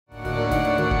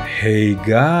Hey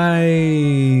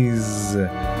guys!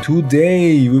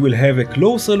 Today we will have a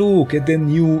closer look at the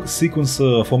new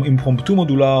sequencer from Impromptu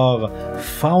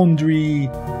Foundry.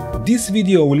 This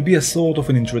video will be a sort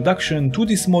of an introduction to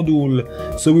this module,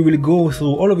 so we will go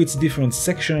through all of its different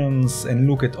sections and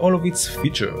look at all of its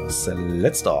features.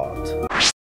 Let's start!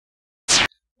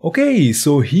 Okay,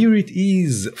 so here it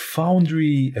is,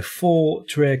 Foundry, a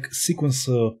 4-track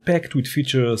sequencer packed with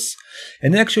features.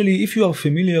 And actually, if you are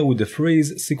familiar with the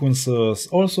phrase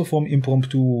sequencers, also from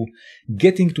Impromptu,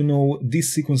 getting to know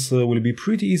this sequencer will be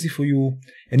pretty easy for you.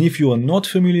 And if you are not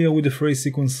familiar with the phrase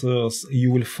sequencers,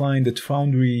 you will find that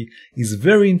Foundry is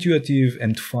very intuitive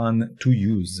and fun to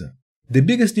use. The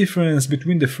biggest difference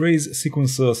between the phrase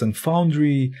sequencers and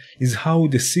Foundry is how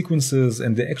the sequences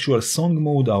and the actual song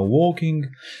mode are working,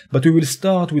 but we will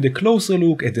start with a closer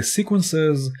look at the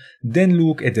sequences, then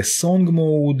look at the song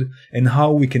mode and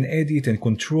how we can edit and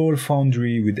control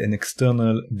Foundry with an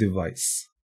external device.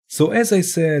 So as I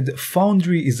said,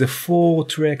 Foundry is a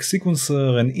 4-track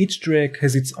sequencer and each track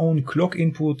has its own clock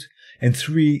input and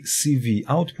 3 CV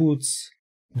outputs.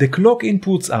 The clock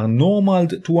inputs are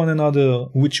normaled to one another,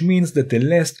 which means that the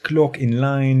last clock in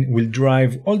line will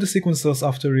drive all the sequencers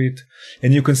after it,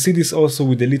 and you can see this also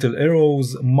with the little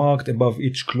arrows marked above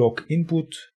each clock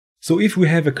input. So if we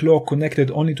have a clock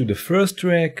connected only to the first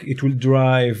track, it will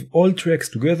drive all tracks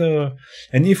together,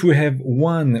 and if we have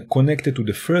one connected to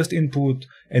the first input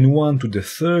and one to the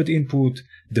third input,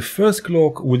 the first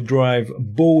clock will drive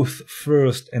both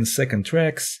first and second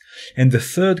tracks, and the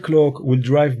third clock will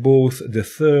drive both the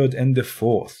third and the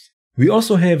fourth. We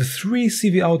also have 3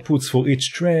 CV outputs for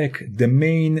each track, the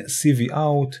main CV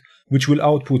out, which will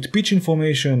output pitch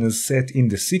information as set in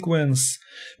the sequence.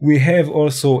 We have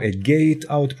also a gate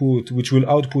output, which will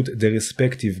output the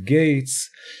respective gates.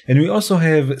 And we also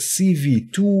have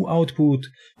CV2 output,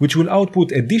 which will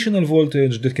output additional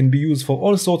voltage that can be used for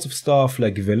all sorts of stuff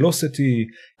like velocity,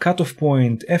 cutoff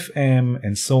point, FM,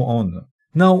 and so on.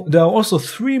 Now, there are also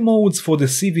 3 modes for the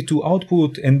CV2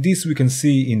 output, and this we can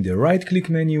see in the right-click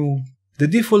menu. The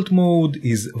default mode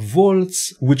is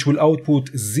volts, which will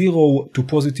output 0 to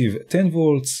positive 10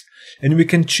 volts, and we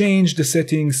can change the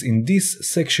settings in this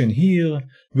section here.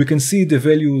 We can see the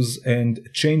values and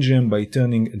change them by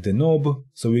turning the knob,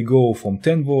 so we go from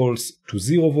 10 volts to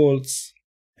 0 volts.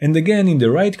 And again, in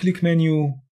the right-click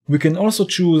menu, we can also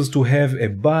choose to have a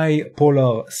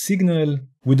bipolar signal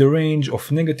with a range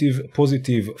of negative,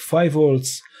 positive 5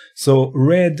 volts. So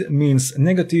red means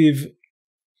negative,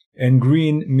 and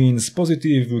green means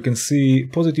positive. We can see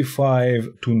positive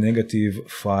 5 to negative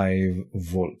 5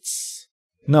 volts.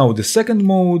 Now the second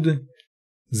mode,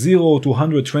 0 to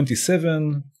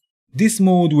 127. This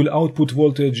mode will output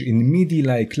voltage in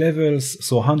MIDI-like levels,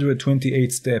 so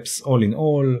 128 steps all in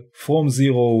all, from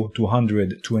 0 to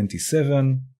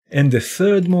 127. And the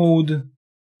third mode,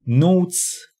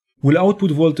 notes, will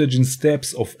output voltage in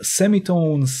steps of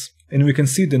semitones, and we can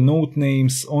see the note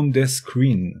names on the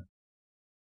screen.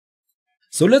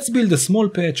 So let's build a small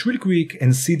patch real quick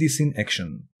and see this in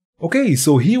action. Okay,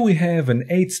 so here we have an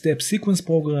 8-step sequence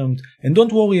programmed, and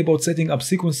don't worry about setting up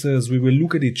sequences, we will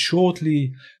look at it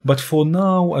shortly, but for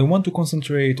now I want to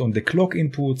concentrate on the clock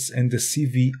inputs and the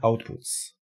CV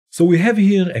outputs. So we have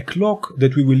here a clock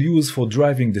that we will use for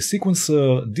driving the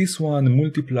sequencer, this one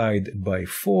multiplied by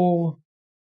 4.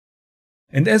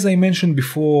 And as I mentioned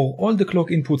before, all the clock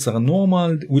inputs are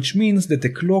normaled, which means that the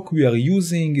clock we are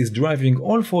using is driving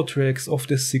all 4 tracks of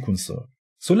the sequencer.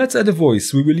 So let's add a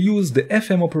voice. We will use the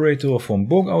FM operator from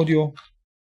Bog Audio.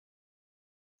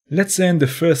 Let's send the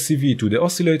first CV to the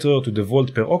oscillator to the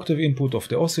volt per octave input of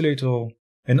the oscillator,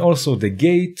 and also the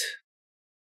gate.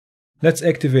 Let's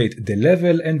activate the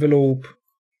level envelope,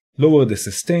 lower the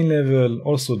sustain level,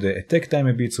 also the attack time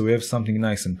a bit so we have something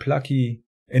nice and plucky.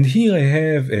 And here I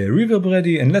have a reverb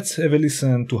ready, and let's have a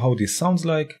listen to how this sounds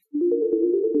like.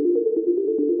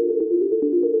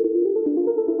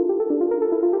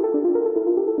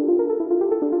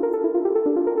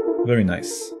 Very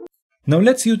nice. Now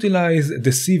let's utilize the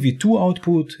CV2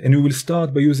 output, and we will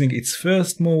start by using its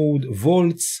first mode,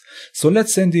 volts. So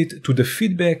let's send it to the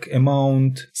feedback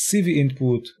amount CV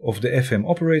input of the FM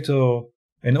operator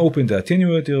and open the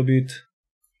attenuator a bit.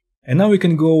 And now we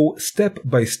can go step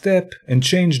by step and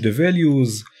change the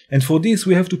values, and for this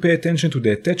we have to pay attention to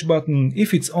the attach button.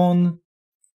 If it's on,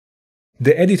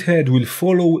 the edit head will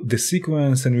follow the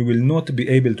sequence and we will not be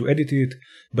able to edit it,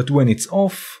 but when it's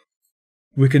off,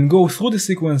 we can go through the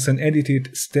sequence and edit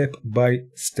it step by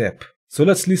step. So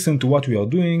let's listen to what we are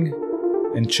doing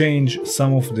and change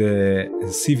some of the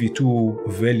CV2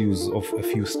 values of a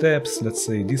few steps. Let's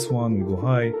say this one, we go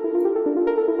high.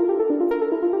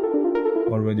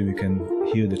 already we can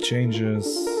hear the changes.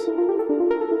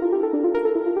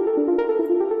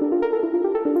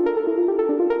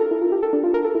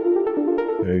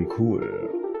 Very cool.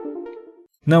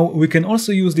 Now we can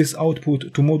also use this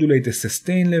output to modulate the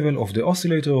sustain level of the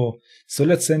oscillator. So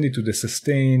let's send it to the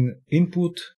sustain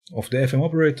input of the FM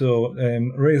operator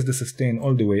and raise the sustain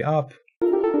all the way up.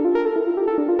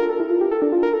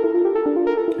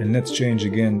 And let's change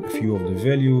again a few of the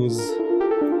values.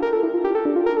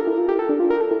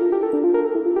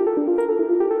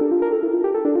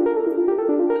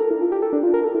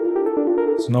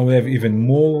 So now we have even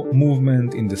more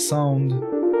movement in the sound.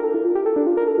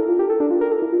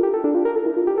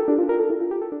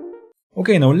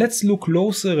 Okay, now let's look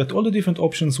closer at all the different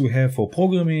options we have for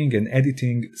programming and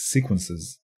editing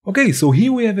sequences. Okay, so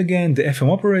here we have again the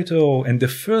FM operator, and the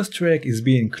first track is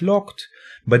being clocked,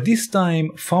 but this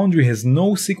time Foundry has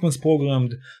no sequence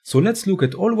programmed, so let's look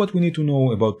at all what we need to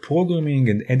know about programming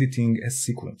and editing a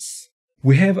sequence.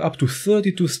 We have up to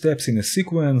 32 steps in a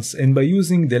sequence, and by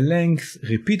using the length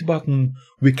repeat button,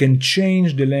 we can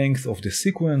change the length of the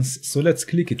sequence, so let's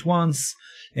click it once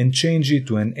and change it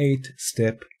to an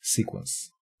 8-step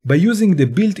sequence. By using the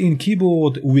built-in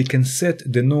keyboard, we can set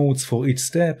the notes for each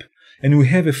step, and we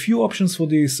have a few options for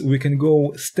this. We can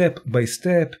go step by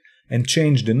step and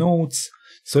change the notes.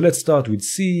 So let's start with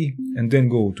C and then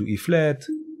go to E flat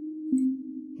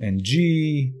and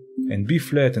G and B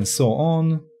flat and so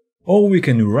on. Or we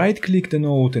can right click the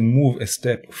note and move a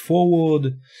step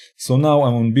forward. So now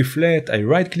I'm on B flat, I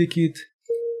right click it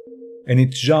and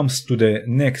it jumps to the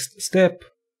next step.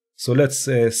 So let's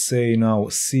say now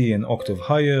C an octave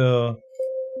higher,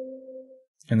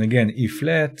 and again E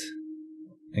flat,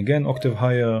 again octave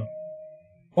higher.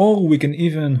 Or we can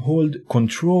even hold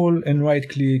Control and right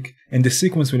click, and the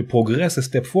sequence will progress a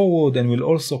step forward and will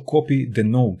also copy the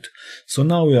note. So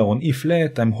now we are on E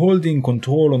flat, I'm holding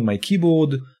Control on my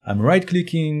keyboard, I'm right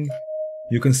clicking.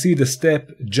 You can see the step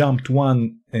jumped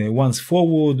once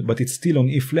forward, but it's still on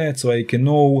E flat, so I can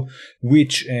know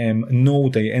which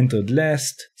note I entered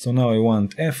last. So now I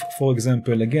want F, for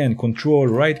example, again, Control,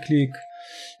 right click,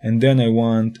 and then I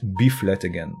want B flat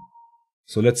again.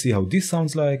 So let's see how this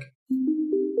sounds like.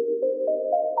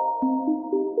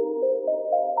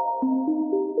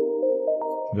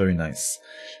 Very nice.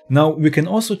 Now we can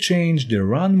also change the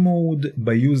run mode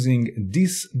by using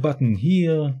this button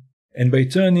here. And by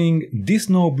turning this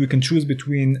knob, we can choose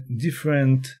between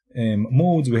different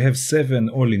modes. We have 7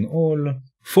 all in all.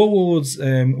 Forwards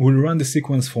will run the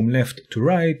sequence from left to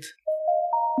right,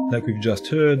 like we've just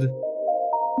heard.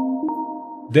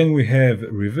 Then we have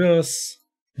reverse.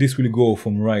 This will go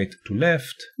from right to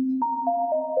left.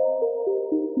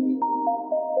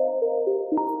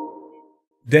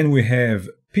 Then we have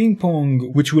ping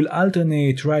pong, which will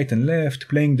alternate right and left,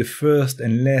 playing the first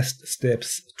and last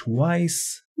steps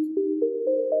twice.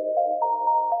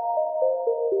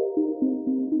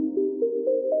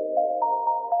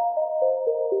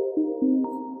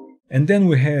 And then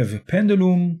we have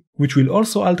pendulum, which will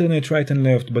also alternate right and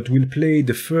left, but will play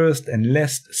the first and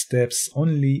last steps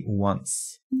only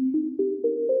once.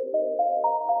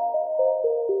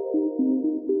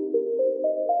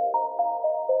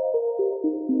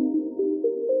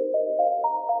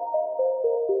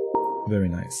 Very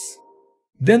nice.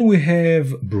 Then we have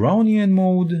Brownian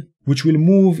mode, which will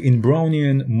move in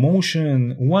Brownian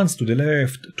motion, once to the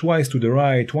left, twice to the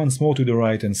right, once more to the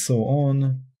right, and so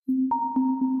on.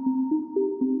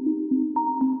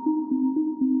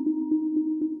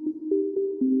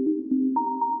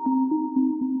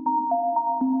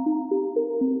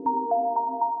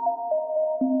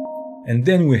 And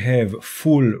then we have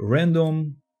full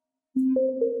random.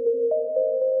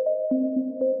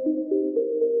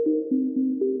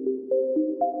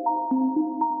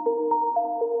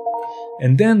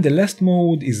 And then the last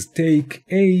mode is take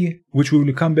A, which we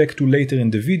will come back to later in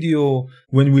the video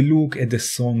when we look at the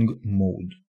song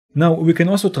mode. Now we can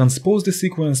also transpose the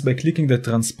sequence by clicking the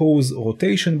transpose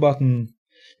rotation button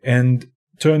and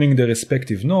turning the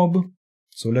respective knob.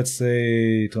 So let's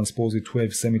say transpose it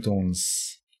 12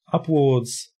 semitones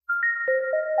upwards.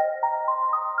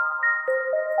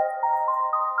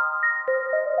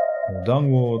 Or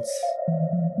downwards.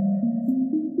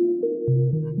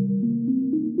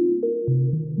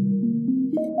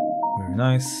 Very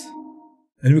nice.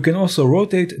 And we can also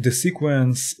rotate the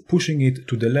sequence, pushing it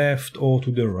to the left or to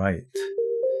the right.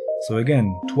 So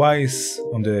again, twice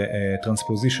on the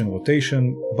transposition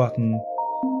rotation button,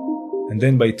 and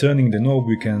then by turning the knob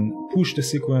we can push the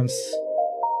sequence.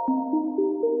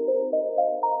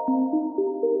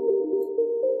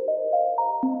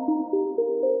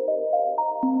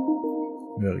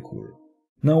 Very cool.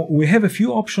 Now we have a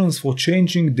few options for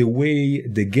changing the way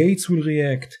the gates will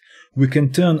react. We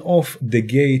can turn off the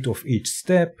gate of each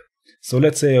step. So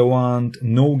let's say I want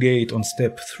no gate on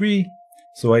step 3.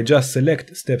 So I just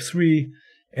select step 3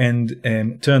 and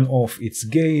turn off its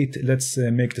gate. Let's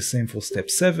make the same for step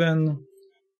 7.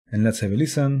 And let's have a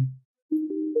listen.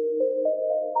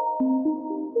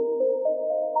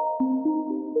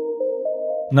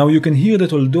 Now you can hear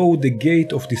that although the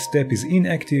gate of this step is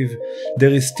inactive,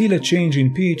 there is still a change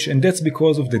in pitch, and that's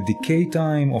because of the decay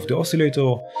time of the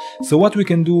oscillator. So what we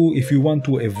can do if we want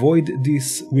to avoid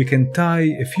this, we can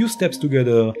tie a few steps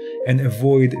together and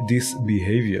avoid this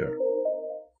behavior.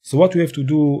 So what we have to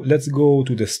do, let's go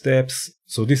to the steps.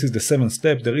 So this is the 7th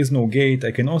step, there is no gate.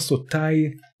 I can also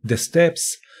tie the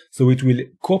steps so it will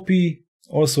copy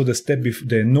also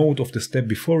the note of the step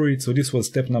before it. So this was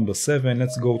step number 7.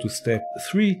 Let's go to step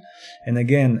 3 and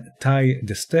again tie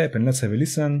the step, and let's have a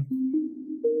listen.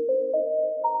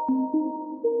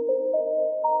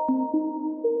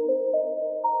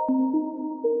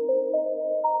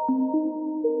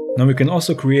 Now we can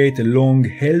also create a long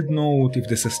held note if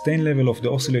the sustain level of the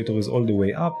oscillator is all the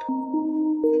way up.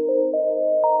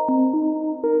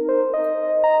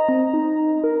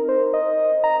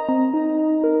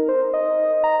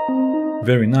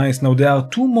 Very nice. Now there are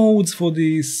two modes for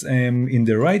this. In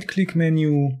the right click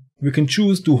menu, we can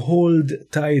choose to hold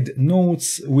tied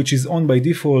notes, which is on by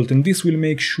default, and this will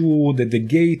make sure that the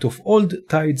gate of all the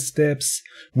tied steps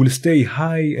will stay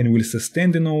high and will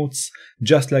sustain the notes,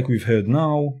 just like we've heard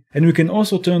now. And we can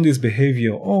also turn this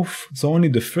behavior off, so only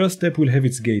the first step will have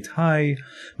its gate high,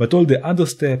 but all the other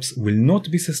steps will not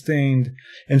be sustained.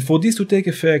 And for this to take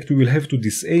effect, we will have to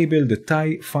disable the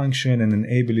tie function and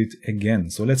enable it again.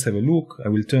 So let's have a look. I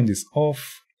will turn this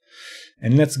off.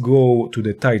 And let's go to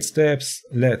the tied steps.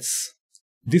 Let's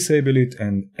disable it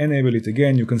and enable it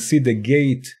again. You can see the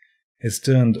gate has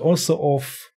turned also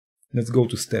off. Let's go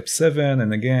to step 7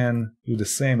 and again do the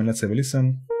same, and let's have a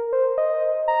listen.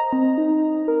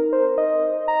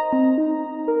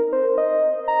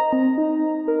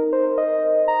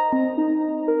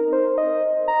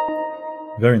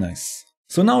 Very nice.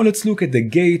 So now let's look at the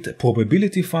gate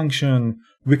probability function.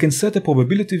 We can set a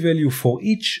probability value for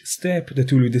each step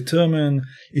that will determine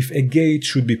if a gate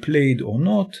should be played or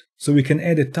not, so we can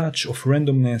add a touch of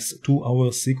randomness to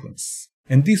our sequence.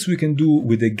 And this we can do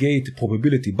with the gate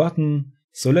probability button.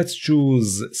 So let's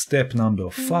choose step number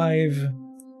 5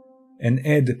 and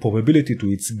add probability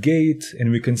to its gate, and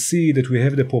we can see that we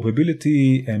have the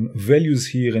probability values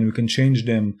here, and we can change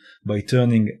them by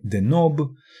turning the knob.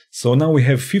 So now we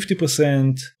have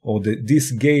 50%, or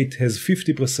this gate has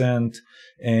 50%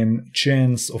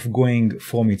 chance of going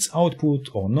from its output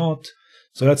or not.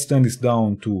 So let's turn this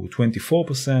down to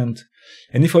 24%.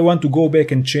 And if I want to go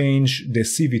back and change the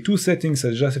CV2 settings,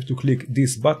 I just have to click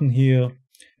this button here.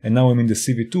 And now I'm in the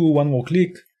CV2, one more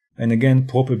click, and again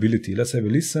probability. Let's have a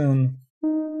listen.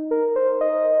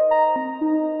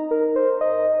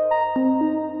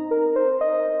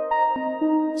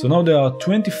 So now there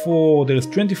is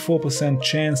 24%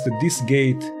 chance that this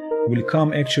gate will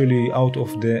come actually out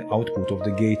of the output, of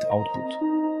the gate output.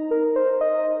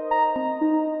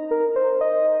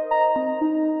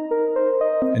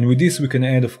 And with this we can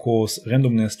add, of course,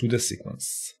 randomness to the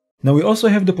sequence. Now we also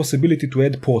have the possibility to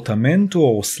add portamento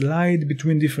or slide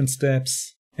between different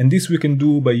steps. And this we can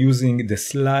do by using the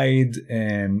slide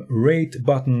rate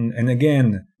button, and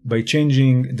again by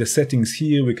changing the settings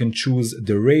here we can choose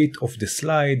the rate of the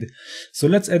slide. So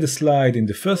let's add a slide in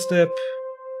the first step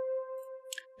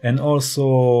and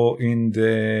also in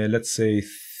the, let's say,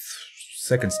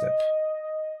 second step.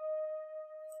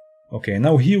 Okay,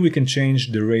 now here we can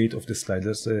change the rate of the slide.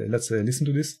 Let's listen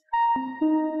to this.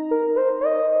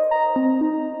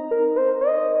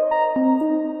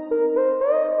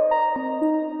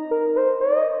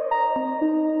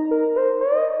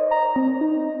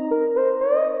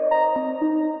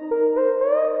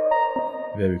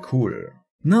 Very cool.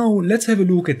 Now let's have a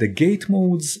look at the gate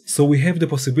modes. So we have the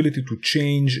possibility to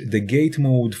change the gate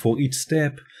mode for each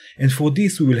step, and for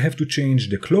this we will have to change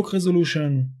the clock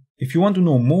resolution. If you want to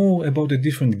know more about the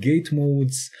different gate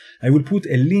modes, I will put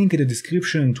a link in the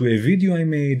description to a video I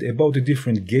made about the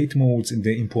different gate modes in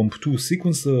the Impromptu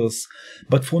sequencers,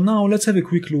 but for now let's have a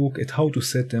quick look at how to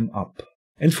set them up.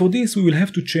 And for this we will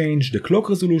have to change the clock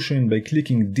resolution by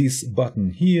clicking this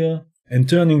button here and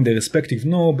turning the respective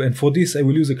knob, and for this I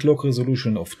will use a clock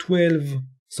resolution of 12,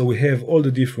 so we have all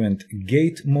the different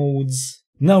gate modes.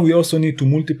 Now we also need to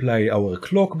multiply our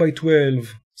clock by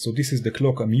 12, so this is the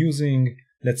clock I'm using.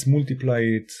 Let's multiply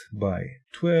it by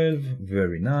 12,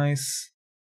 very nice.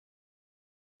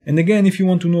 And again, if you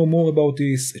want to know more about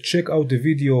this, check out the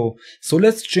video. So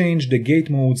let's change the gate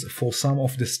modes for some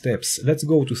of the steps. Let's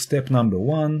go to step number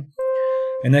 1.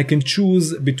 And I can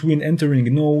choose between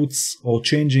entering notes or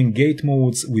changing gate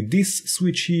modes with this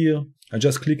switch here. I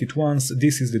just click it once.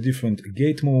 This is the different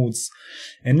gate modes.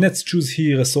 And let's choose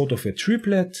here a sort of a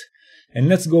triplet. And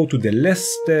let's go to the last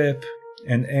step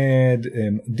and add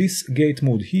this gate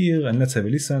mode here. And let's have a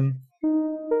listen.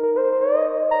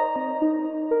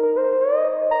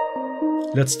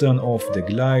 Let's turn off the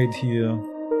glide here.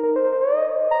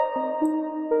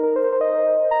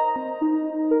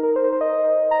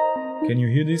 Can you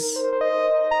hear this?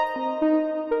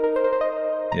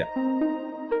 Yeah.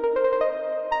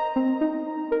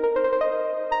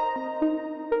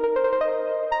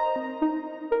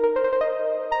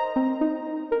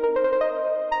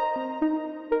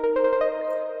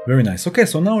 Very nice. Okay,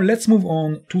 so now let's move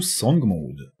on to song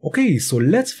mode. Okay, so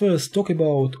let's first talk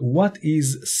about what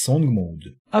is song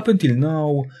mode. Up until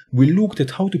now, we looked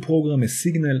at how to program a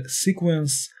signal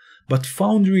sequence, but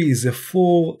Foundry is a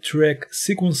 4-track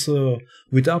sequencer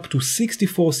with up to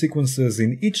 64 sequences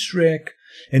in each track,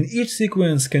 and each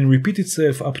sequence can repeat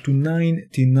itself up to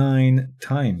 99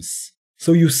 times.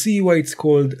 So you see why it's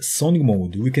called song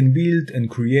mode. We can build and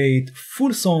create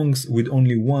full songs with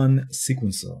only one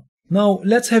sequencer. Now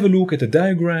let's have a look at a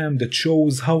diagram that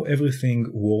shows how everything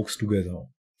works together.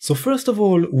 So first of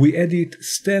all, we edit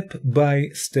step by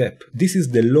step. This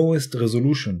is the lowest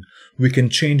resolution. We can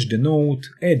change the note,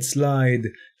 add slide,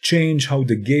 change how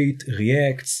the gate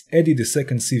reacts, edit the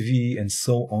second CV, and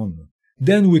so on.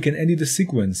 Then we can edit the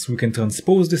sequence. We can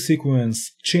transpose the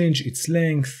sequence, change its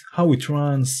length, how it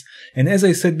runs, and as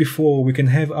I said before, we can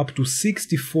have up to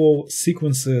 64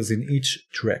 sequences in each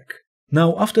track.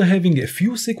 Now, after having a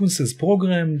few sequences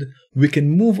programmed, we can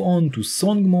move on to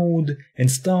song mode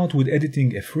and start with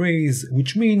editing a phrase,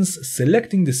 which means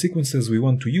selecting the sequences we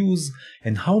want to use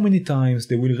and how many times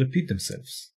they will repeat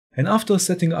themselves. And after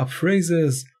setting up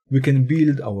phrases, we can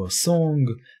build our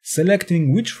song,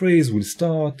 selecting which phrase will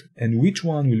start and which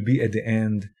one will be at the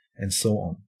end, and so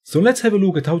on. So let's have a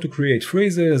look at how to create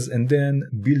phrases and then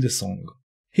build a song.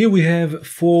 Here we have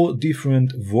 4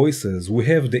 different voices. We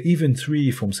have the even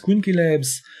 3 from Squinky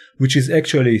Labs, which is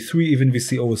actually 3 even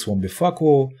VCOs from the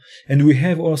Faco, and we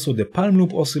have also the palm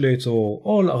loop oscillator.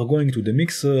 All are going to the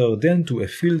mixer, then to a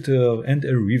filter and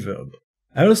a reverb.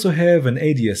 I also have an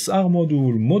ADSR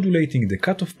module modulating the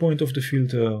cutoff point of the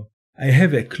filter. I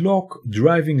have a clock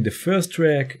driving the first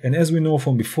track, and as we know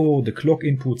from before, the clock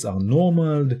inputs are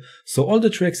normaled, so all the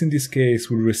tracks in this case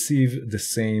will receive the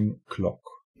same clock.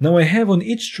 Now I have on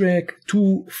each track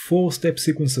 2 4-step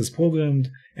sequences programmed,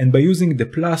 and by using the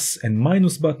plus and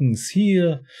minus buttons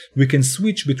here, we can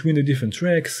switch between the different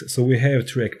tracks, so we have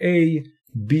track A,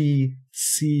 B,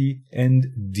 C, and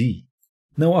D.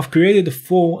 Now I've created a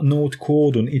 4-note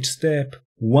chord on each step,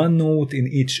 1 note in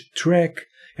each track,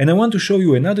 and I want to show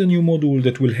you another new module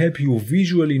that will help you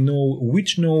visually know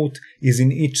which note is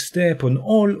in each step on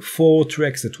all 4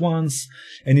 tracks at once,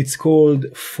 and it's called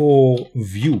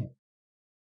 4View.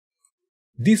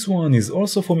 This one is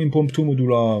also from Impromptu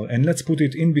Modular, and let's put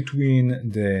it in between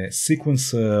the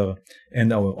sequencer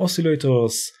and our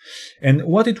oscillators. And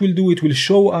what it will do, it will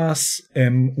show us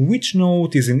which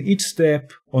note is in each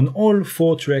step on all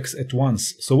 4 tracks at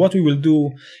once. So what we will do,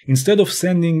 instead of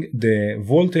sending the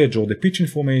voltage or the pitch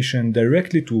information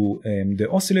directly to the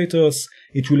oscillators,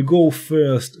 it will go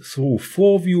first through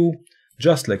 4View,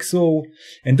 just like so,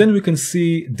 and then we can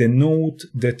see the note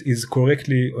that is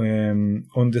correctly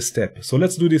on the step. So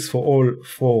let's do this for all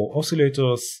 4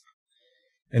 oscillators,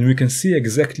 and we can see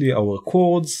exactly our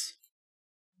chords.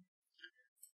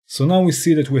 So now we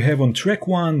see that we have on track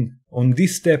 1, on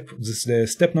this step,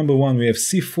 step number 1, we have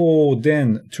C4,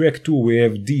 then track 2 we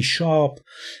have D sharp,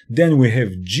 then we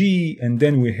have G, and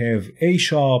then we have A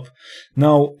sharp.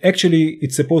 Now actually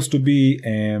it's supposed to be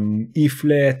E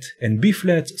flat and B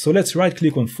flat, so let's right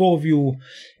click on 4View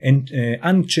and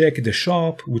uncheck the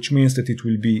sharp, which means that it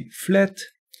will be flat.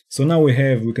 So now we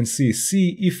can see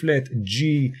C, E flat,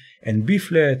 G, and B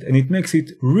flat, and it makes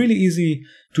it really easy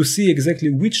to see exactly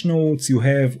which notes you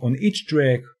have on each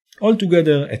track all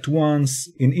together at once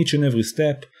in each and every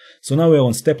step. So now we're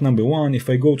on step number 1. If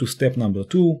I go to step number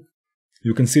 2,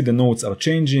 you can see the notes are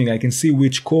changing. I can see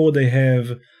which chord I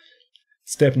have,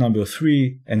 step number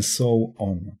 3, and so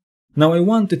on. Now I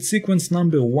want that sequence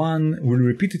number 1 will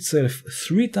repeat itself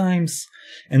 3 times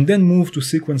and then move to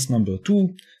sequence number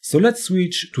 2. So let's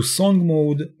switch to song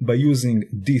mode by using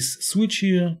this switch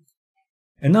here.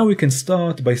 And now we can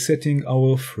start by setting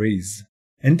our phrase.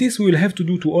 And this we will have to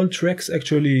do to all tracks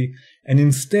actually, and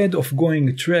instead of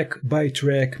going track by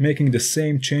track, making the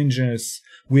same changes,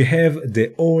 we have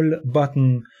the All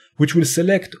button, which will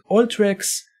select all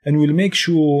tracks and will make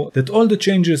sure that all the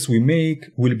changes we make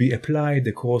will be applied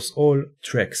across all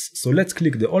tracks. So let's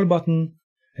click the All button,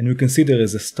 and we can see there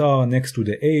is a star next to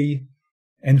the A.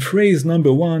 And phrase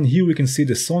number 1, here we can see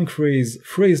the song phrase.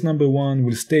 Phrase number 1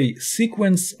 will stay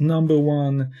sequence number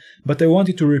 1, but I want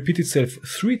it to repeat itself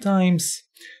 3 times.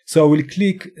 So I will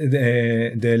click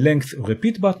the length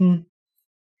repeat button,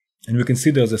 and we can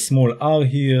see there's a small R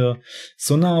here.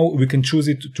 So now we can choose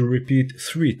it to repeat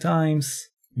 3 times.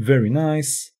 Very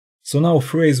nice. So now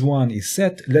phrase 1 is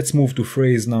set. Let's move to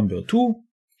phrase number 2.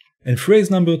 And phrase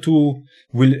number 2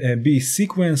 will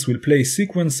play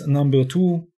sequence number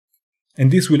 2. And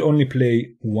this will only play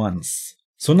once.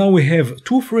 So now we have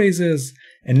 2 phrases,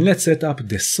 and let's set up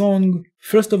the song.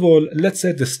 First of all, let's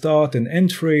set the start and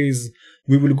end phrase.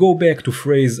 We will go back to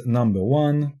phrase number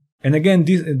 1. And again,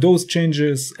 those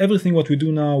changes, everything what we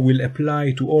do now will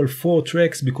apply to all 4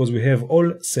 tracks because we have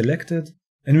all selected.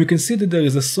 And we can see that there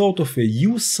is a sort of a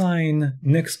U sign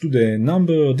next to the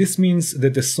number. This means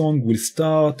that the song will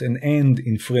start and end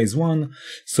in phrase 1.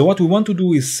 So what we want to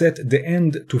do is set the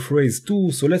end to phrase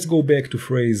 2. So let's go back to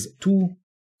phrase 2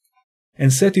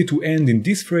 and set it to end in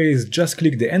this phrase. Just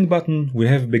click the end button. We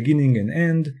have beginning and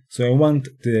end. So I want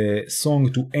the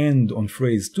song to end on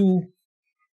phrase 2.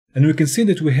 And we can see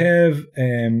that we have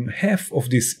half of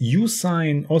this U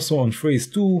sign also on phrase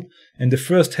 2, and the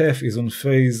first half is on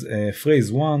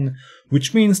phrase 1,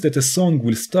 which means that the song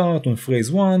will start on phrase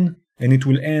 1 and it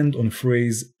will end on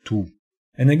phrase 2.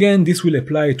 And again, this will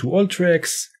apply to all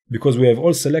tracks because we have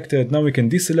all selected. Now we can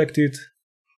deselect it.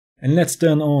 And let's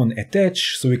turn on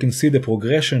attach so we can see the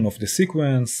progression of the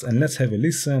sequence. And let's have a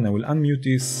listen. I will unmute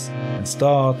this and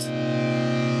start.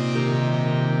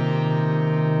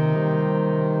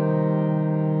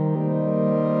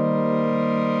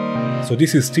 So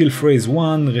this is still phrase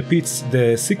 1, repeats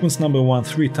the sequence number 1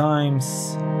 3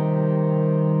 times.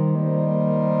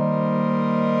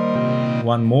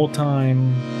 One more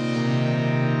time.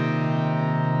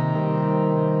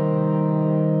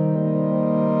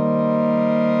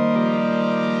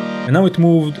 And now it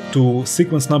moved to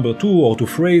sequence number 2, or to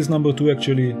phrase number 2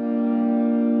 actually,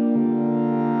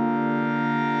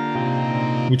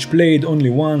 which played only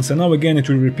once, and now again it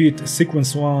will repeat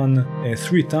sequence 1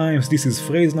 3 times. This is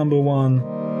phrase number 1.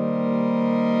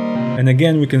 And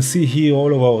again we can see here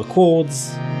all of our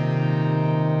chords.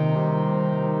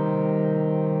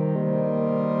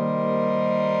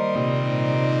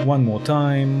 One more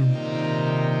time.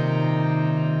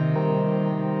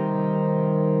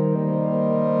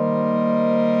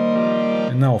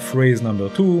 And now phrase number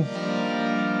 2.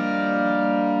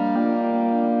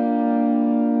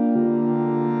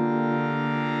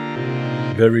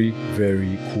 Very,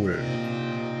 very cool.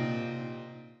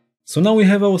 So now we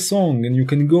have our song, and you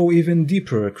can go even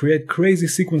deeper, create crazy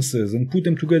sequences and put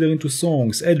them together into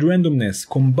songs, add randomness,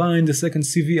 combine the second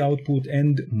CV output,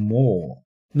 and more.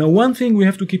 Now one thing we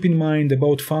have to keep in mind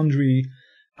about Foundry,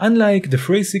 unlike the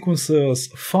phrase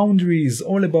sequencers, Foundry is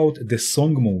all about the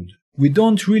song mode. We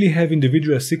don't really have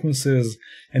individual sequences,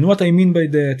 and what I mean by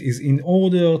that is in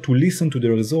order to listen to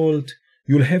the result,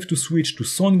 you'll have to switch to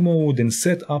song mode and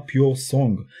set up your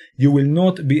song. You will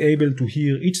not be able to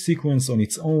hear each sequence on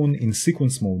its own in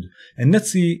sequence mode. And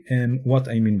let's see what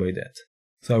I mean by that.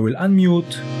 So I will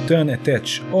unmute, turn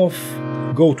attach off,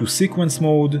 go to sequence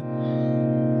mode.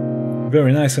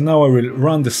 Very nice, and now I will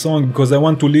run the song because I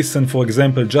want to listen, for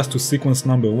example, just to sequence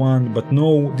number 1, but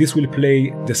no, this will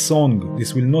play the song.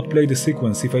 This will not play the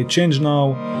sequence. If I change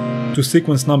now to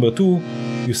sequence number 2,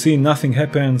 you see nothing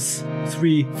happens.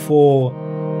 3,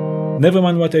 4. Never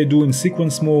mind what I do in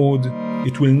sequence mode,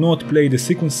 it will not play the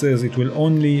sequences, it will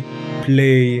only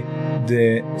play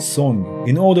the song.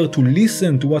 In order to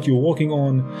listen to what you're working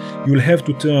on, you'll have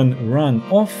to turn run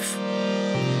off.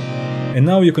 And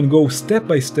now you can go step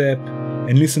by step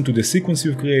and listen to the sequence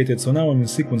you've created. So now I'm in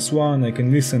sequence 1, I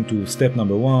can listen to step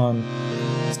number 1,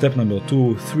 step number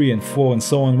 2, 3 and 4 and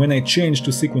so on. When I change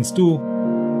to sequence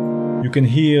 2, you can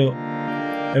hear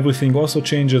everything also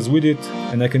changes with it,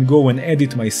 and I can go and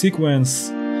edit my sequence.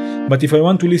 But if I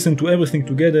want to listen to everything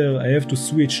together, I have to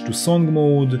switch to song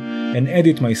mode and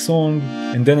edit my song,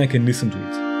 and then I can listen to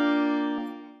it.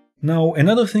 Now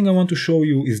another thing I want to show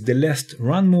you is the last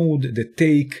run mode, the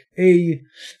take A.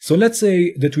 So let's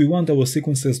say that we want our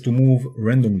sequences to move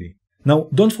randomly. Now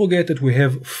don't forget that we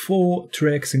have 4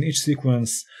 tracks in each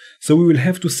sequence, so we will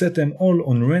have to set them all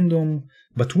on random,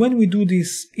 but when we do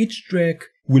this, each track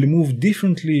will move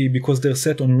differently because they're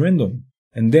set on random,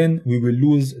 and then we will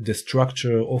lose the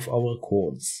structure of our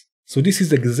chords. So this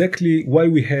is exactly why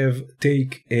we have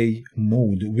take A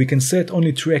mode. We can set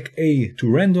only track A to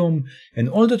random, and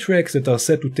all the tracks that are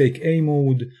set to take A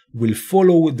mode will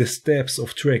follow the steps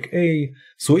of track A.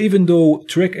 So even though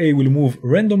track A will move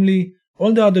randomly,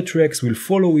 all the other tracks will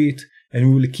follow it, and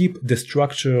we will keep the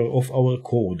structure of our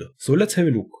code. So let's have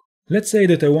a look. Let's say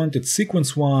that I wanted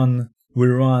sequence 1 will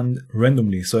run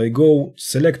randomly. So I go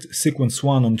select sequence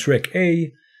 1 on track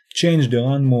A, change the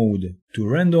run mode to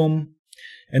random.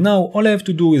 And now all I have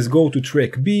to do is go to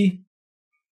track B,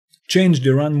 change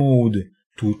the run mode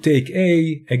to take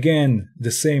A, again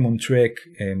the same on track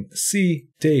C,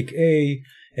 take A,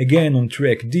 again on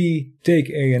track D, take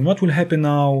A, and what will happen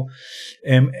now,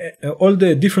 all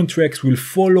the different tracks will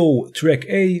follow track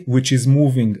A, which is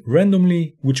moving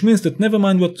randomly, which means that never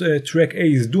mind what track A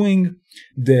is doing,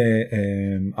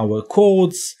 our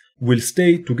chords will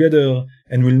stay together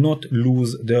and will not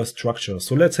lose their structure.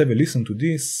 So let's have a listen to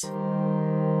this.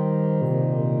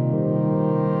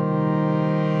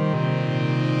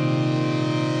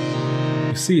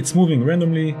 You see it's moving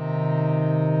randomly.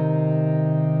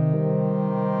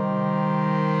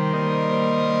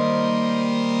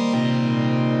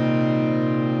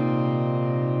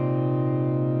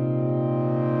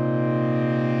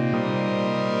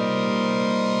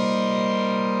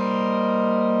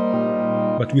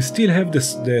 But we still have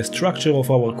the structure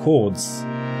of our chords.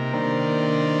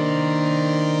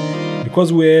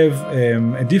 Because we have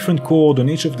a different chord on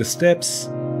each of the steps,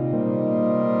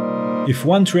 if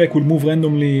one track will move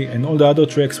randomly and all the other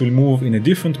tracks will move in a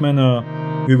different manner,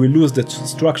 we will lose the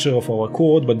structure of our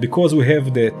chord. But because we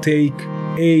have the take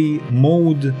A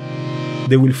mode,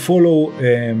 they will follow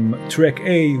track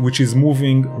A, which is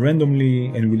moving randomly,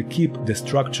 and will keep the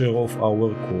structure of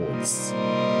our chords.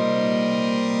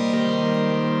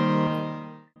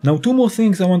 Now, two more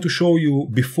things I want to show you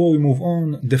before we move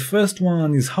on. The first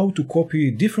one is how to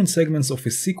copy different segments of a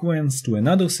sequence to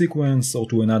another sequence or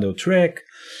to another track,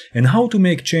 and how to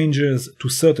make changes to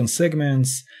certain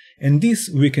segments. And this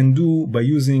we can do by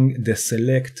using the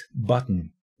select button.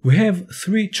 We have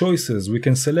three choices. We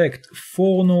can select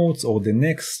 4 notes or the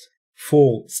next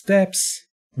 4 steps.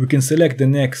 We can select the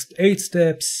next 8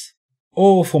 steps,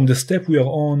 or from the step we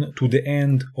are on to the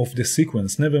end of the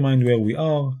sequence, never mind where we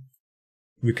are.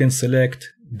 We can select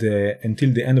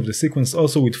until the end of the sequence.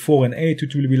 Also with 4 and 8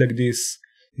 it will be like this.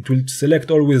 It will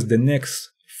select always the next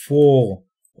 4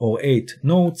 or 8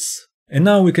 notes. And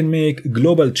now we can make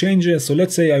global changes. So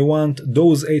let's say I want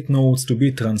those 8 notes to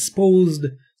be transposed.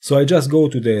 So I just go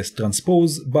to the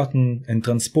transpose button and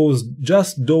transpose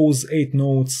just those 8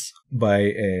 notes by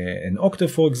an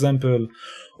octave, for example.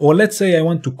 Or let's say I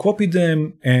want to copy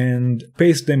them and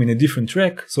paste them in a different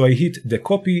track. So I hit the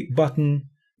copy button.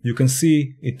 You can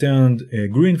see it turned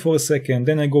green for a second.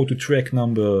 Then I go to track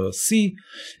number C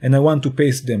and I want to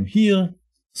paste them here.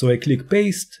 So I click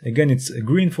paste. Again, it's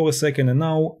green for a second, and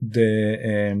now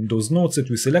those notes that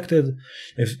we selected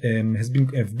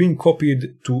have been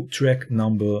copied to track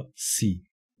number C.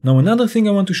 Now another thing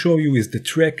I want to show you is the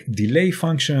track delay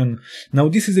function. Now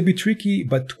this is a bit tricky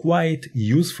but quite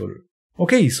useful.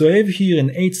 Okay, so I have here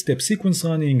an 8-step sequence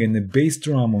running and a bass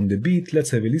drum on the beat. Let's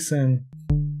have a listen.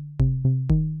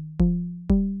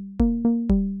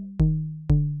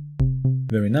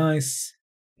 Very nice.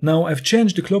 Now I've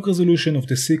changed the clock resolution of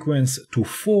the sequence to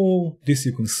 4, this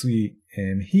you can see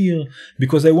here,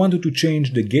 because I wanted to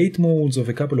change the gate modes of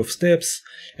a couple of steps.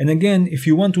 And again, if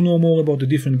you want to know more about the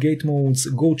different gate modes,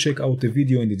 go check out the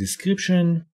video in the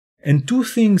description. And two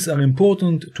things are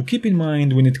important to keep in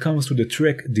mind when it comes to the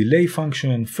track delay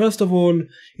function. First of all,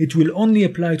 it will only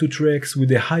apply to tracks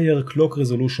with a higher clock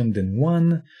resolution than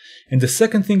 1. And the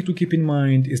second thing to keep in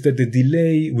mind is that the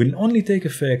delay will only take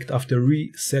effect after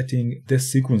resetting the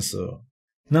sequencer.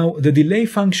 Now, the delay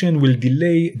function will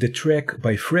delay the track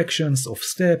by fractions of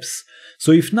steps.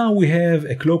 So if now we have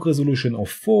a clock resolution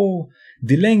of 4,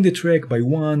 delaying the track by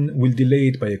 1 will delay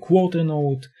it by a quarter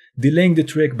note. Delaying the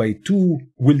track by 2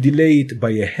 will delay it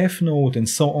by a half note, and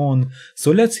so on.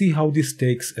 So let's see how this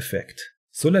takes effect.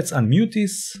 So let's unmute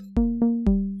this.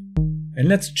 And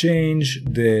let's change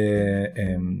the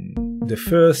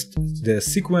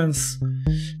sequence.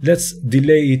 Let's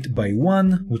delay it by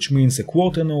 1, which means a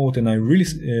quarter note, and I really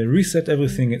reset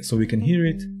everything so we can hear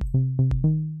it.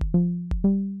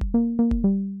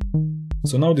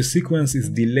 So now the sequence is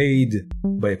delayed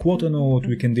by a quarter note.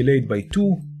 We can delay it by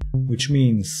 2, which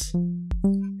means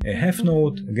a half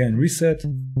note. Again, reset,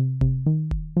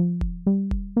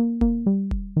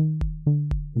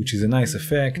 which is a nice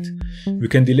effect. We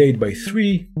can delay it by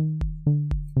 3,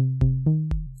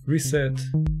 reset.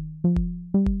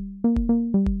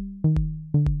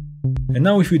 And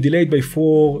now if we delay it by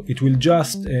 4, it will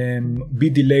just be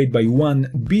delayed by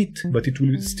 1 beat, but it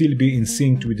will still be in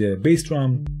sync with the bass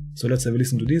drum. So let's have a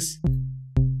listen to this.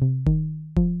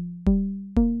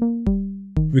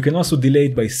 We can also delay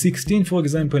it by 16, for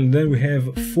example, and then we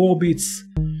have 4 beats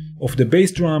of the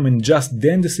bass drum, and just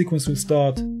then the sequence will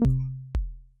start.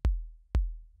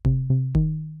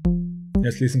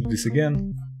 Let's listen to this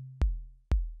again.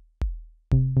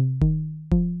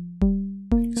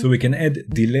 So we can add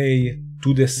delay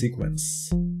to the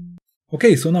sequence.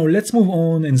 Okay, so now let's move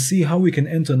on and see how we can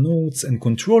enter notes and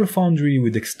control Foundry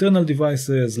with external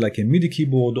devices like a MIDI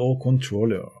keyboard or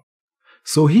controller.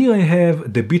 So here I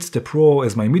have the Beatstep Pro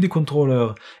as my MIDI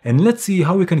controller, and let's see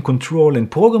how we can control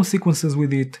and program sequences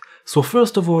with it. So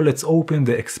first of all, let's open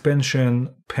the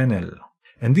expansion panel.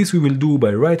 And this we will do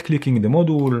by right-clicking the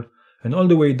module, and all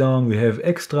the way down we have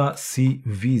extra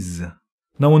CVs.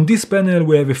 Now on this panel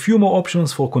we have a few more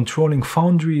options for controlling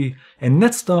Foundry, and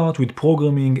let's start with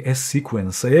programming a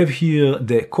sequence. I have here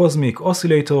the Cosmic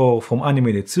Oscillator from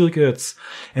Animated Circuits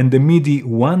and the MIDI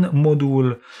 1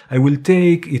 module. I will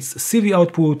take its CV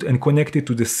output and connect it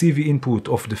to the CV input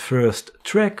of the first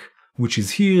track, which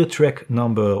is here, track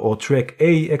number, or track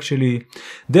A actually.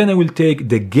 Then I will take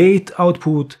the gate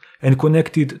output and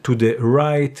connect it to the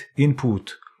right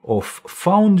input of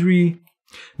Foundry.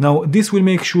 Now this will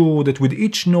make sure that with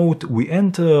each note we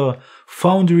enter,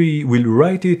 Foundry will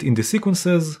write it in the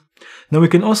sequences. Now we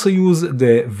can also use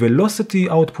the velocity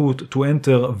output to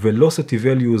enter velocity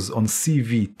values on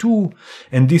CV2,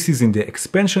 and this is in the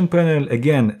expansion panel,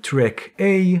 again track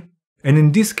A. And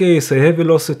in this case I have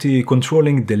velocity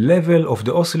controlling the level of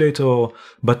the oscillator,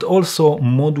 but also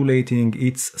modulating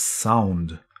its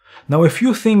sound. Now a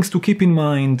few things to keep in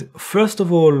mind. First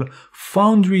of all,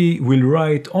 Foundry will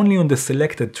write only on the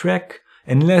selected track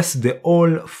unless the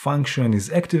all function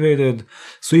is activated.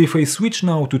 So if I switch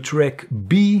now to track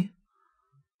B,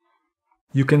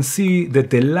 you can see that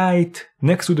the light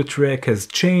next to the track has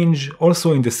changed,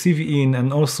 also in the CV in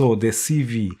and also the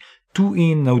CV2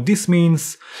 in. Now this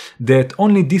means that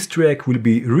only this track will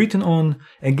be written on,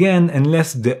 again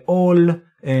unless the all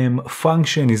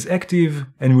function is active,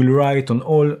 and will write on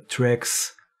all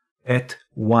tracks at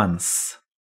once.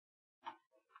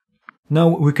 Now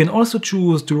we can also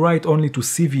choose to write only to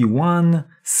CV1,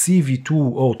 CV2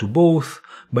 or to both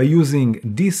by using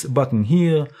this button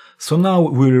here. So now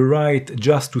we'll write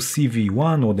just to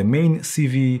CV1 or the main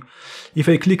CV. If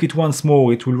I click it once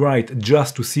more, it will write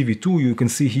just to CV2. You can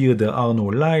see here there are no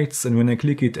lights, and when I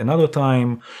click it another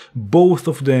time, both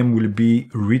of them will be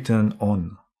written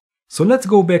on. So let's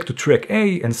go back to track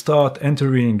A and start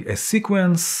entering a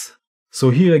sequence. So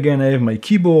here again I have my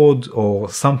keyboard or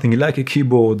something like a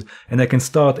keyboard, and I can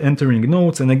start entering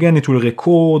notes, and again it will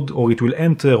record or it will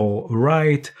enter or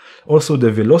write also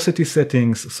the velocity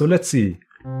settings. So let's see.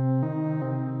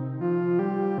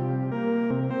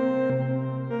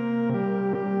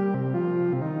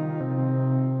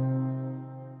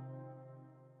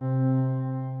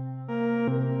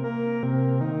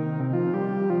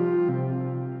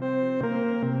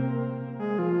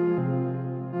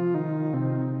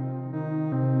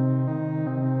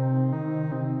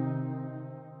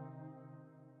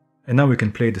 And now we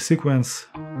can play the sequence.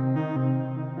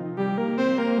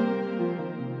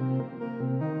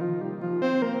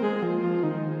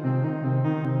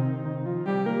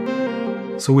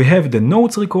 So we have the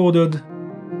notes recorded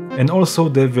and also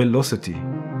the velocity.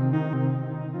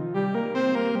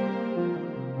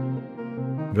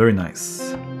 Very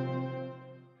nice.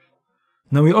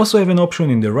 Now we also have an option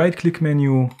in the right-click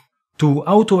menu to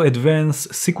auto-advance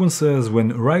sequences when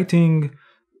writing.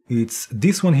 It's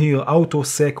this one here, auto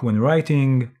sec when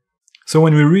writing. So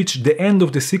when we reach the end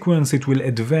of the sequence, it will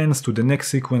advance to the next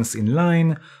sequence in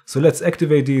line. So let's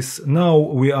activate this. Now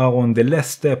we are on the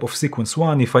last step of sequence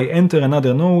 1. If I enter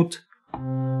another note,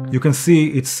 you can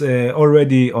see it's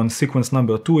already on sequence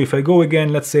number 2. If I go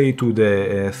again, let's say to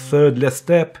the third last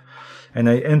step, and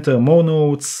I enter more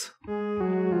notes,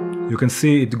 you can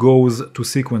see it goes to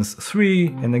sequence 3,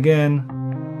 and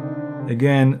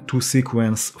again to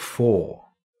sequence 4.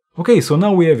 Okay, so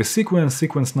now we have a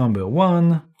sequence number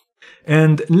 1,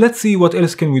 and let's see what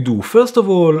else can we do. First of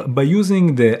all, by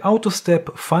using the auto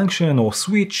step function or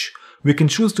switch, we can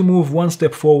choose to move one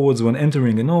step forwards when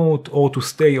entering a note or to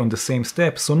stay on the same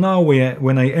step. So now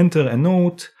when I enter a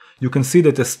note, you can see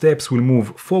that the steps will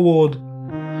move forward.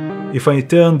 If I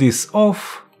turn this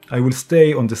off, I will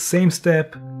stay on the same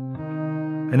step,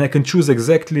 and I can choose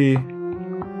exactly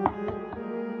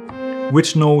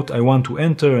which note I want to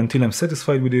enter until I'm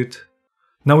satisfied with it.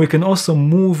 Now we can also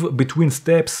move between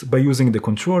steps by using the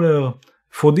controller.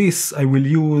 For this I will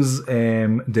use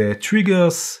the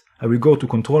triggers. I will go to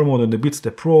control mode on the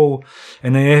BeatStep Pro,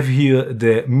 and I have here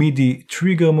the MIDI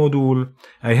trigger module.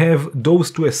 I have those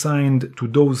two assigned to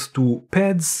those two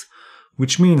pads,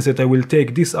 which means that I will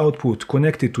take this output,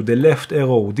 connect it to the left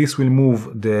arrow. This will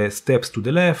move the steps to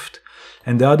the left,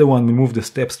 and the other one will move the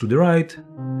steps to the right.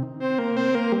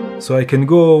 So I can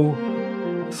go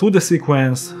through the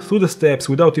sequence, through the steps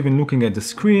without even looking at the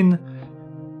screen.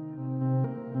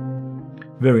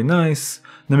 Very nice.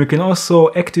 Now we can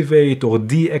also activate or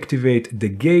deactivate the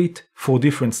gate for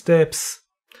different steps.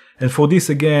 And for this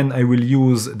again, I will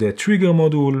use the trigger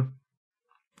module.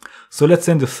 So let's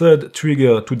send the third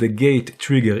trigger to the gate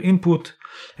trigger input.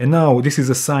 And now this is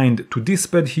assigned to this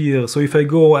pad here. So if I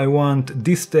go, I want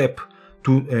this step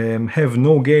to have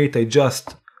no gate, I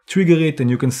just trigger it and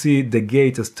you can see the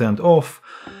gate is turned off.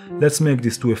 Let's make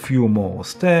this to a few more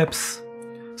steps.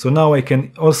 So now I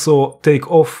can also take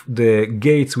off the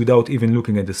gates without even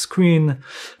looking at the screen.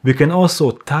 We can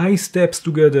also tie steps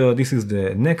together. This is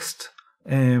the next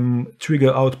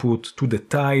trigger output to the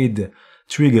tied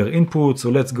trigger input.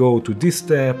 So let's go to this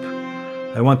step.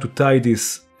 I want to tie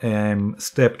this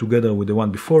step together with the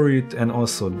one before it, and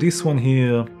also this one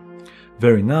here.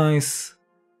 Very nice.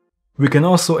 We can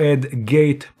also add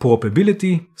gate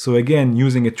probability. So again,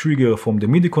 using a trigger from the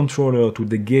MIDI controller to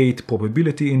the gate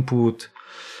probability input.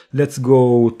 Let's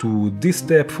go to this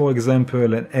step, for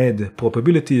example, and add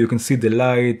probability. You can see the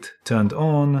light turned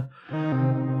on.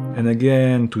 And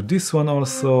again, to this one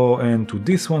also, and to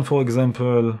this one, for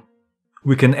example.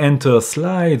 We can enter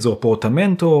slides or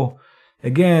portamento.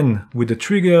 Again, with the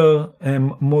trigger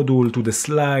module to the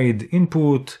slide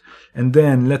input. And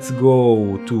then let's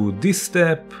go to this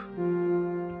step,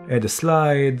 add a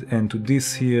slide, and to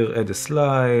this here, add a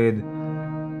slide.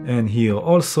 And here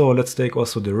also, let's take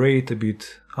also the rate a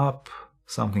bit up,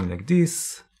 something like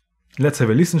this. Let's have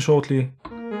a listen shortly.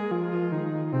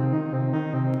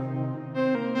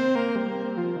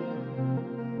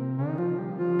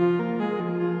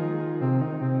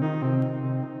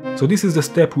 So this is the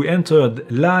step we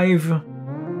entered live,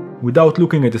 without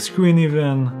looking at the screen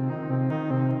even.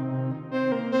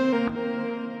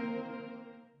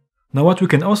 Now what we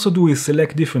can also do is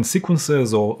select different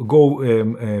sequences or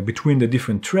go between the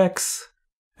different tracks.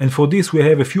 And for this we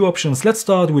have a few options. Let's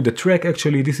start with the track.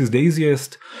 Actually, this is the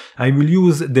easiest. I will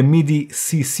use the MIDI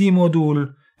CC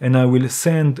module and I will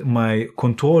send my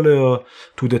controller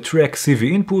to the track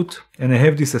CV input, and I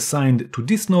have this assigned to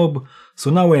this knob.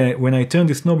 So now when I turn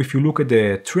this knob, if you look at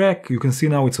the track, you can see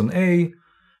now it's on A,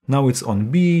 now it's on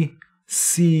B,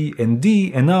 C and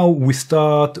D, and now we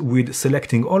start with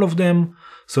selecting all of them.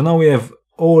 So now we have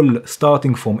all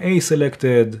starting from A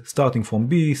selected, starting from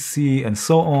B, C, and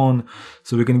so on.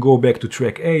 So we can go back to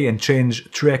track A and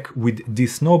change track with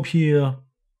this knob here.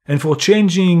 And for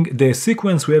changing the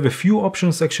sequence, we have a few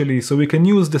options actually. So we can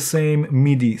use the same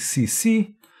MIDI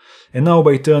CC. And now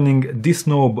by turning this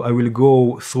knob, I will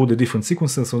go through the different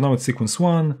sequences. So now it's sequence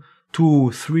 1,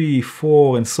 2, 3,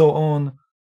 4, and so on.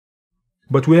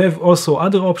 But we have also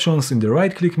other options in the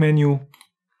right-click menu.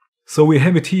 So we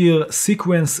have it here,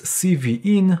 sequence CV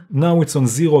in. Now it's on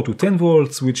 0 to 10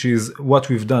 volts, which is what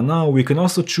we've done now. We can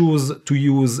also choose to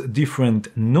use different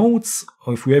notes,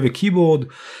 or if we have a keyboard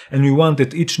and we want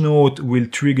that each note will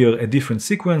trigger a different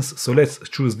sequence. So let's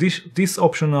choose this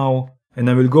option now. And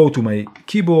I will go to my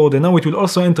keyboard, and now it will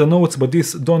also enter notes, but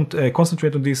don't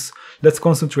concentrate on this. Let's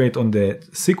concentrate on the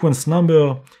sequence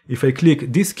number. If I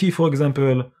click this key, for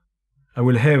example, I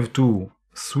will have to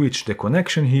switch the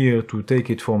connection here to take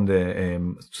it from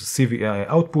the CV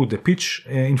output, the pitch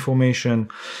information.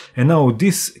 And now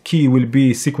this key will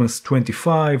be sequence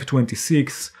 25,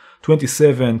 26,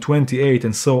 27, 28,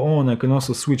 and so on. I can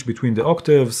also switch between the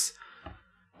octaves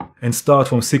and start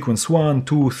from sequence 1,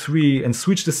 2, 3, and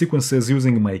switch the sequences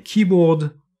using my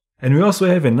keyboard. And we also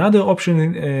have another option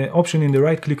in the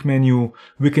right-click menu.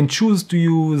 We can choose to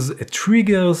use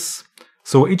triggers.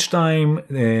 So each time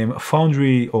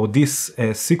Foundry or this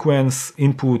sequence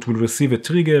input will receive a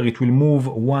trigger, it will move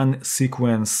one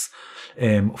sequence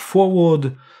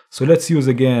forward. So let's use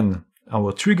again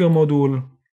our trigger module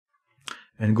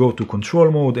and go to control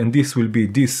mode, and this will be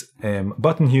this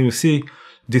button here. You see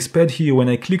this pad here. When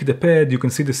I click the pad, you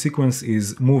can see the sequence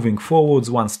is moving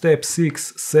forwards one step,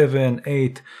 6, 7,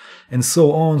 8, and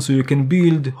so on. So you can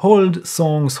build whole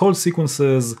songs, whole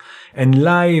sequences, and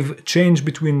live change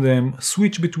between them,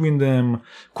 switch between them,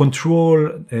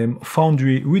 control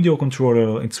Foundry with your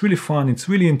controller. It's really fun, it's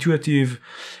really intuitive,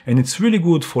 and it's really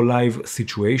good for live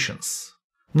situations.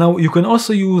 Now you can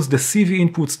also use the CV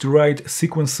inputs to write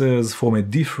sequences from a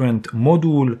different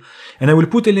module, and I will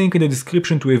put a link in the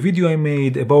description to a video I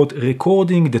made about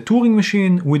recording the Turing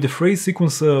machine with the phrase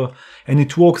sequencer, and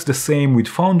it works the same with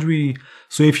Foundry.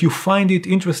 So if you find it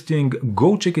interesting,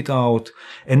 go check it out.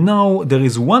 And now there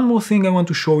is one more thing I want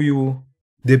to show you.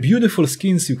 The beautiful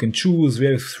skins you can choose. We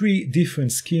have 3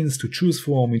 different skins to choose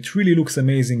from. It really looks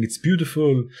amazing. It's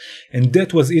beautiful. And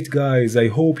that was it, guys. I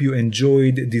hope you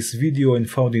enjoyed this video and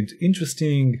found it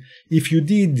interesting. If you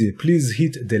did, please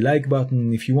hit the like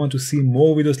button. If you want to see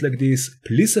more videos like this,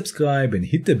 please subscribe and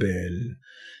hit the bell.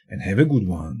 And have a good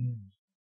one.